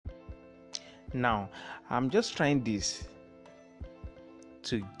Now, I'm just trying this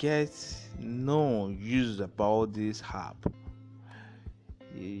to get no use about this app.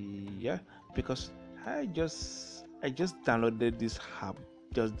 Yeah, because I just downloaded this app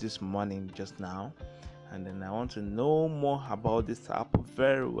just this morning, just now, and then I want to know more about this app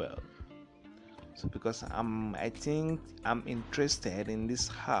very well. So because I think I'm interested in this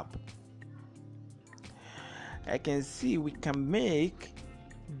app. I can see we can make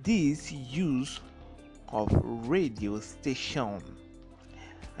this use of radio station,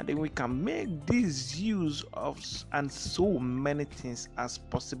 and then we can make this use of and so many things as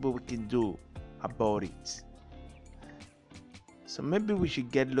possible we can do about it. So maybe we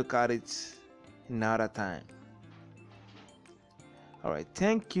should get look at it another time. All right,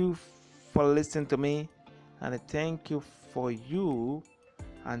 thank you for listening to me, and thank you for you,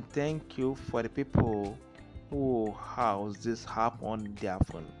 and thank you for the people who house this app on their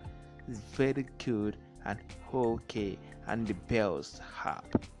phone. It's very good and okay, and the bells app.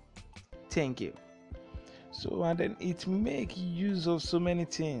 Thank you. So and then it make use of so many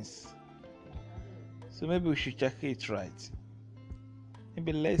things. So maybe we should check it right.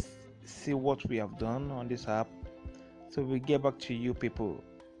 Maybe let's see what we have done on this app. So we get back to you people.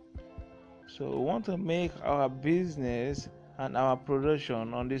 So we want to make our business and our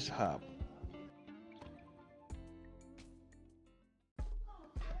production on this app.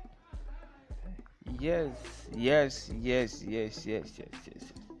 Yes.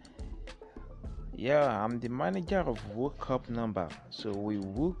 Yeah, I'm the manager of Hookupnumber. So we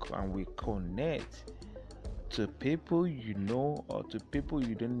work and we connect to people you know or to people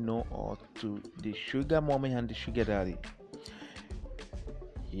you don't know or to the sugar mommy and the sugar daddy.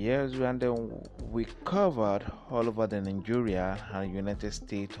 Yes, and then we covered all over the Nigeria and United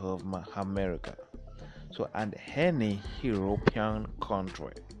States of America. So and any European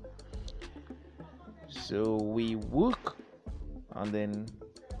country. So we work and then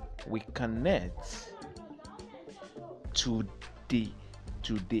we connect to the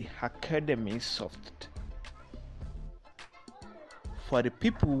academy soft. For the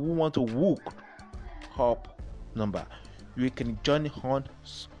people who want to work up number, you can join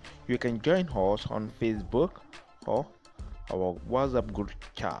us on Facebook or our WhatsApp group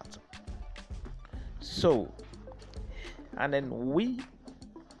chat. So and then we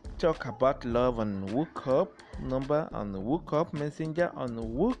talk about love and Hookup number and Hookup messenger and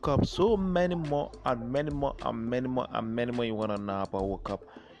Hookup so many more and many more you wanna know about Hookup.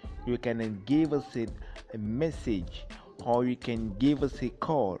 You can give us a message or you can give us a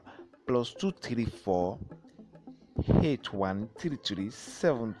call +234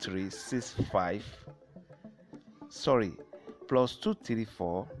 81337365. Sorry,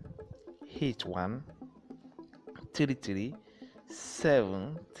 +234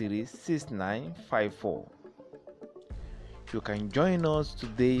 8133736954. You can join us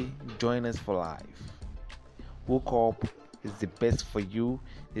today, join us for life. Woke up is the best for you,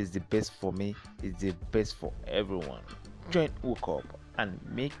 is the best for me, is the best for everyone. Join Woke Up and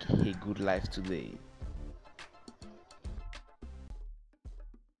make a good life today.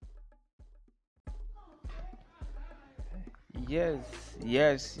 Yes.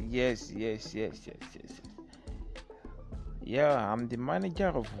 Yeah, I'm the manager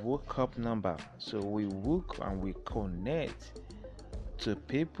of Hookupnumber. So we work and we connect to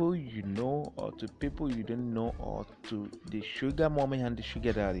people you know or to people you don't know or to the sugar mommy and the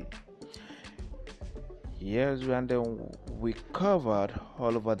sugar daddy. Yes, and then we covered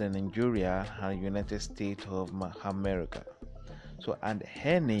all over the Nigeria and United States of America. So and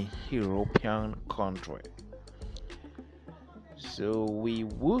any European country. So we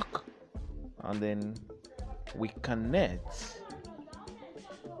work and then we connect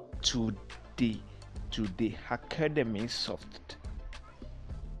to the academy soft.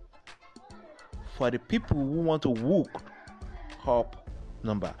 For the people who want to work up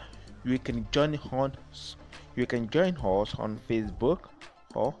number, you can join us on Facebook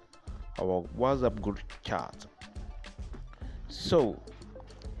or our WhatsApp group chat. So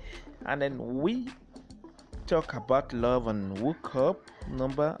and then we talk about love and Hookup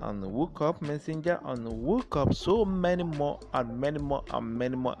number and Hookup messenger and Hookup so many more and many more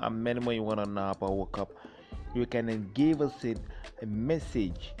you wanna know about Hookup. You can give us a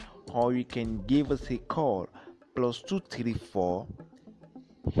message or you can give us a call +234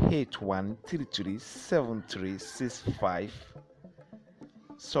 81337365.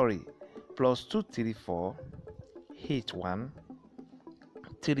 Sorry, +234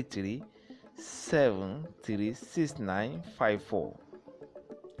 8133736954.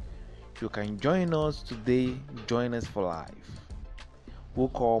 You can join us today, join us for life.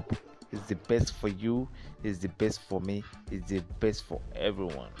 Woke up It's the best for you, it's the best for me, it's the best for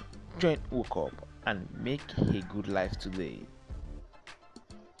everyone. Join Hookup and make a good life today.